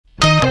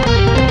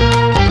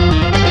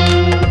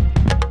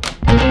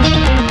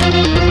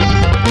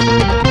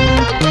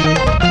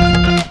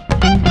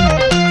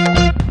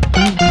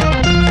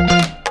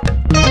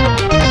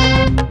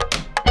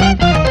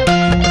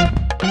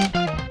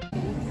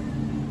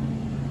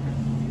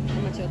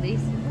are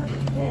these?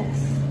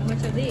 Yes. How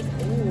much are these?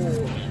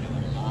 Ooh,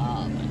 I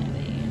love one of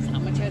these. How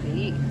much are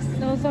these?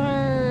 Those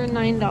are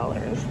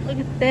 $9. Look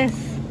at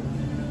this.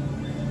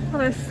 Oh,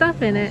 there's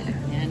stuff in it.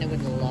 Anna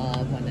would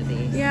love one of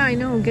these. Yeah, I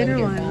know. Get her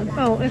one.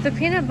 Oh, it's a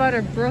peanut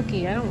butter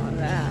brookie. I don't want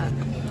that.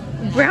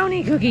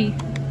 Brownie cookie.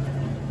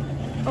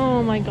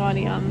 Oh my god,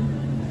 yum.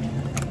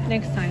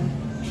 Next time.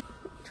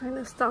 Trying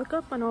to stock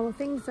up on all the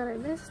things that I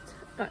missed.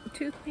 Got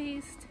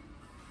toothpaste.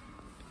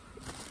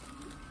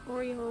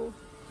 Oreo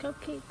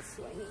cupcakes.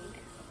 What I need.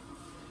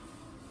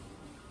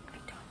 I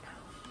don't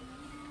know.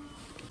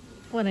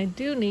 What I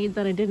do need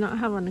that I did not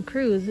have on the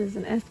cruise is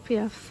an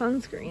SPF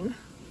sunscreen.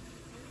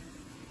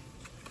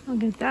 I'll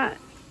get that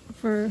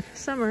for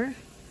summer.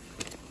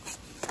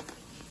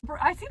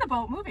 I see the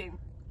boat moving.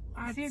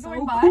 I see it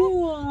going by.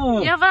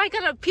 Cool. Yeah, but I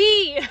gotta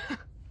pee.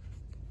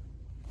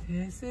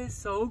 This is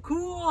so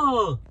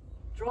cool.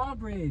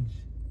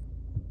 Drawbridge.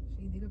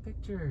 She need a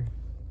picture.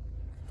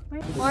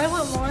 Oh, I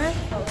want more. I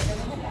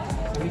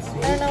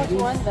don't know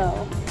which one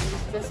though.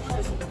 This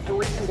the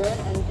way you can do it,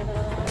 and you give it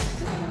another one.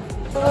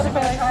 So what if I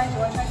try? You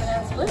want to try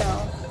banana split? No,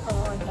 I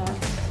don't like that.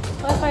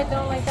 What if I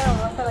don't like that one?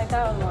 What if I like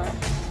that one more?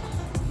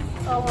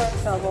 Oh, we're in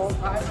trouble.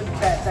 I would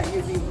bet that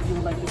you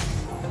would like this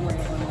one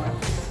more.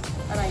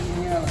 And I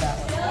know that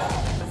one.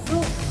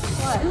 Ooh,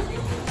 what?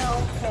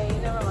 Oh, okay,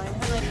 never mind.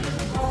 I'm like,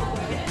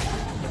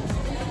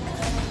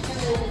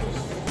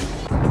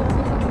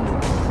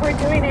 we're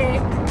doing a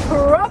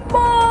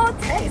Crumbl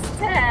taste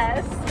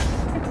test.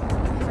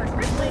 For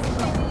Christmas,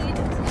 we need.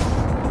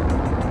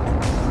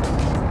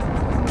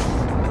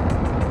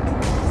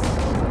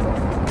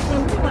 When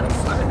do you want to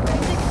start? I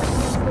think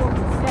Christmas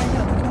forward. Yeah, I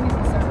know. Which one do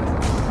you start with?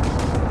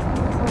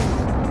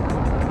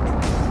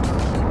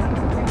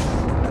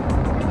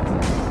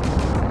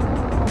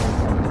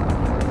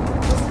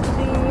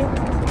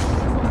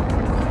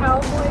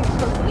 Cowboy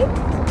cookie.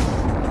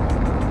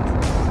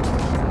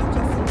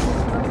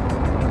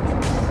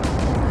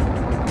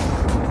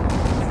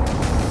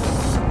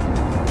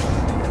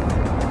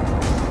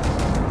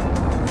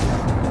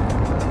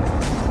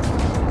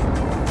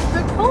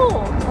 They're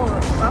cold. Oh,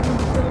 that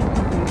one's still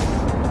cookie.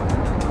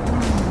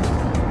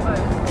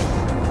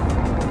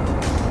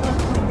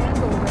 That's my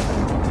handle ribbon.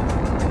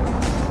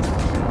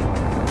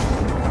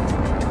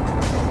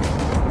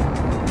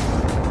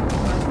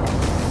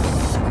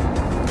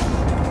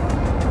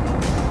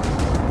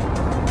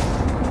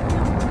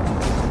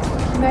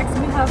 Next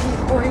we have the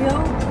Oreo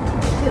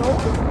hill.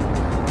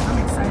 I'm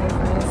excited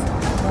for this.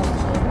 I love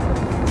chili.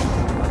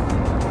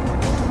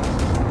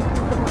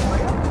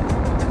 Oreo?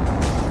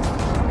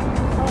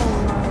 Oh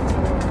my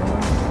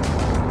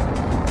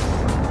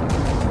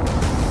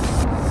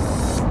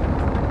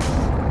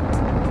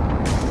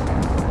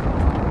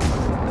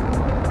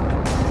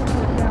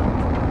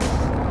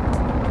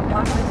god. I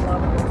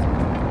love this.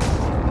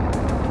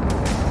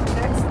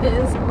 Next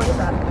is, what is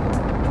that?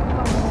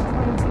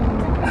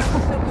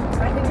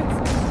 I think it's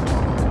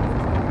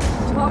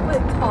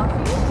chocolate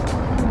toffee.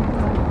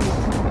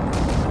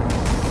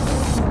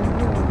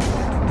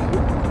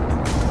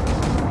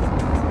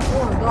 Oh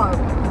my god,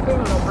 I'm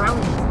feeling a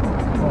brownie.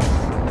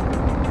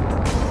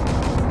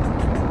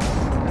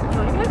 You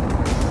like it?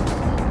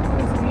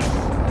 It's sweet.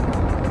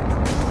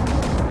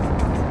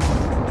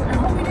 I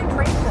hope we didn't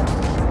break them.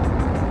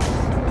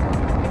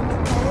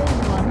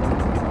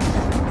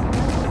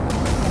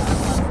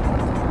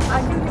 I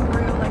can give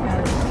Oreo like a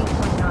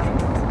 8.9.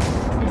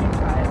 You can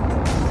try it.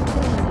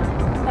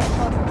 That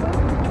chocolate one?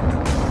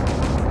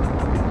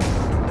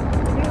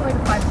 I think like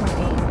a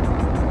 5.8.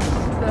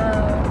 The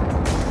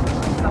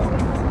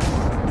chocolate.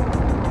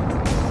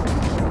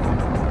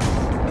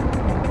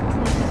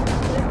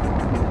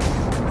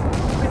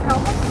 The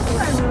chocolate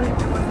I really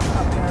wasn't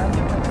that bad.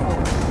 I'm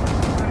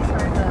gonna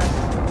try the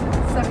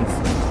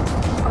semi-sweet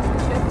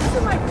chocolate chip. This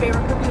is my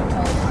favorite cookie of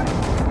all time.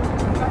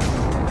 Okay.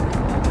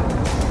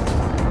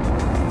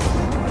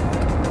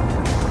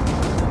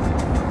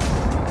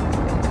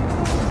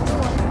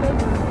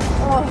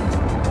 Oh,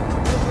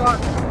 it's got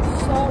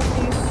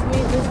salty,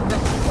 sweet. This is the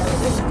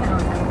this is 10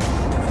 out of 10.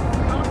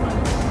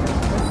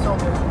 It's so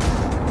good.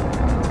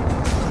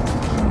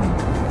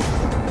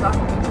 That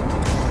one.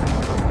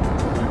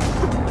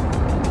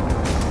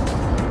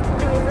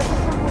 Anyway, this is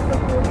from the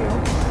Oreo.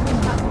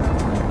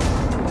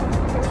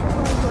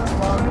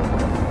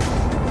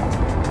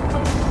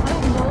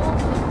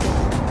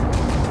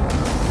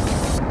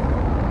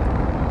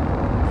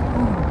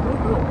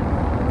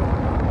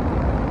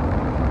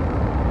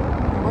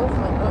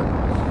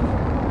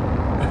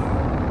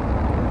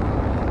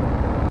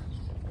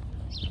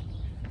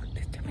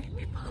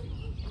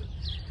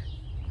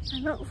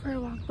 I'm out for a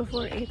walk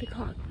before 8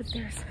 o'clock, but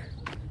there's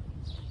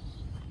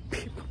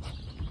people.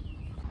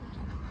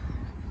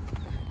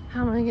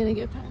 How am I gonna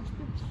get past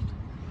this?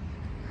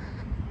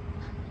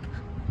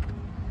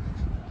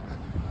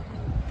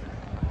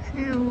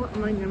 How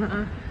am I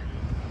gonna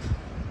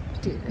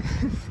do this?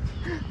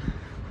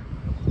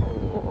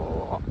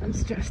 Oh, I'm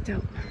stressed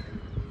out.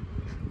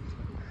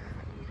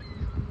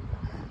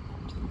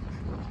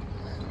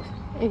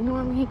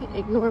 Ignore me,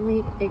 ignore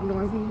me,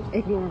 ignore me,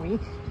 ignore me.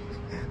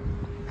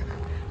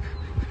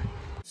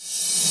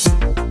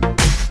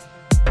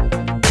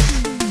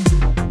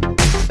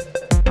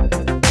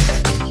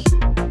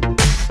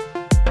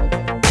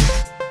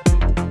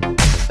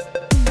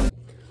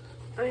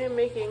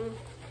 making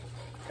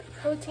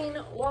protein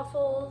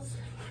waffles.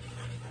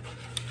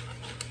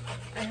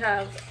 I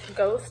have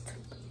Ghost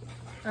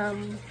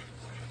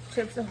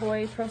Chips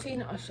Ahoy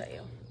protein. I'll show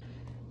you.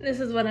 This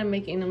is what I'm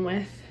making them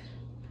with.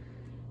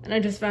 And I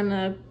just found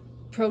a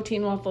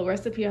protein waffle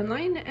recipe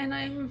online and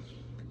I'm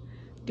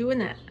doing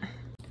that.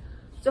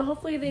 So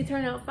hopefully they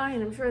turn out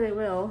fine. I'm sure they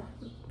will,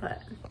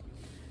 but.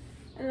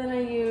 And then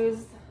I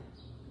used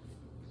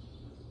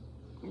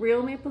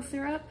real maple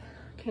syrup,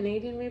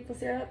 Canadian maple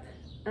syrup,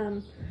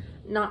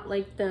 not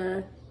like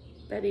the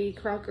Betty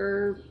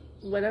Crocker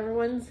whatever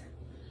ones,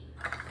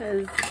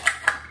 because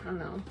I don't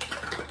know,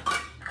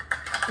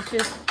 it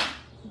just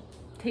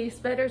tastes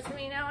better to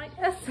me now, I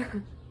guess.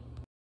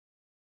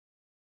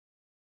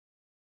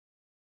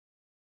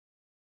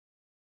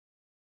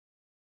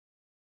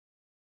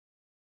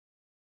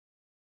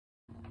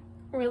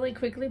 Really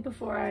quickly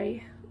before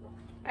I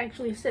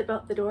actually step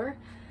out the door,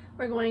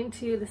 we're going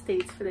to the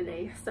States for the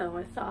day, so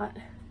I thought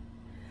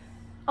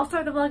I'll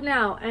start the vlog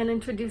now and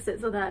introduce it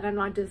so that I'm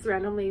not just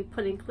randomly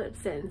putting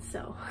clips in.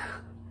 So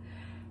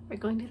we're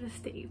going to the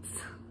States.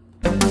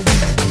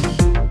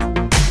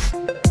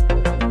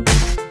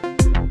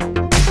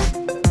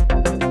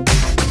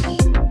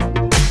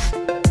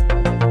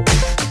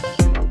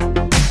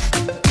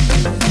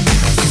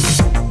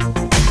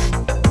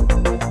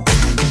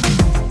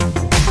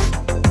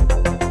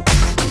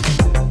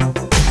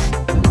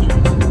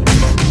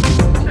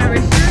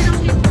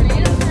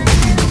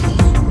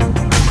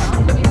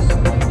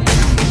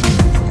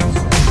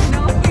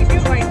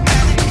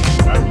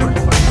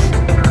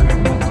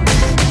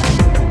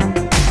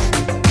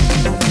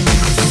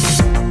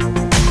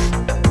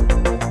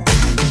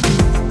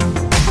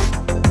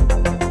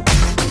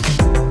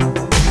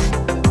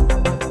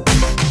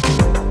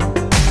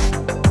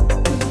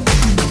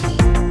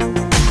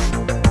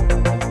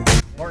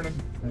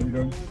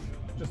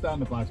 Just down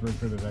to Plattsburgh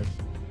for the day.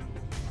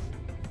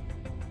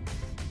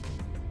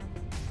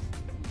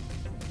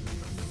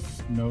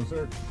 No,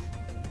 sir.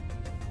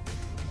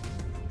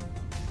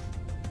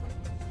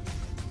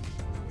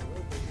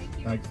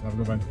 Thanks. Have a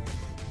good one.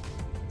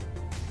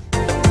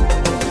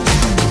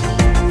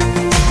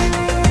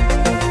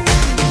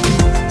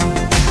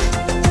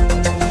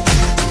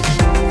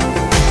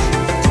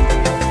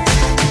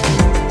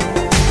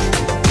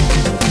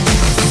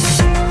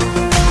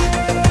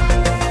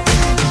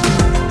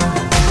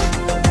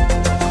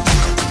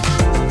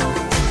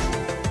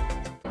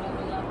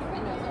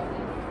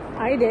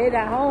 I did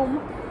at home.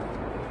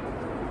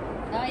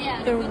 Oh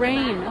yeah. The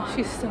rain,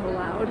 she's so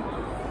loud.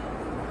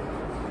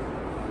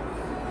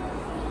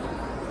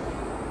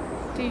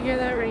 Do you hear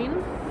that rain?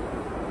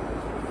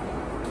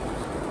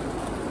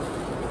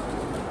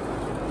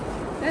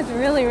 It's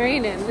really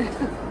raining.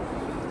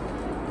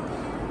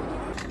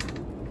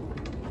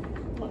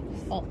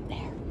 Oh,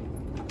 there.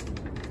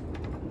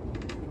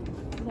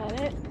 Is that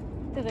it?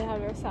 Do they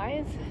have your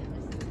size?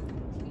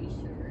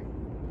 T-shirt,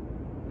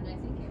 and I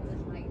think it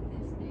was like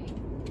this big.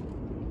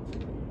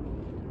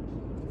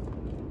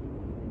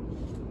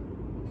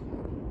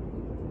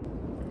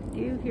 Do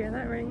you hear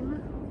that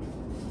rain?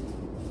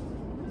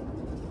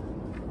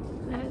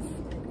 That is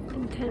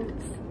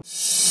intense.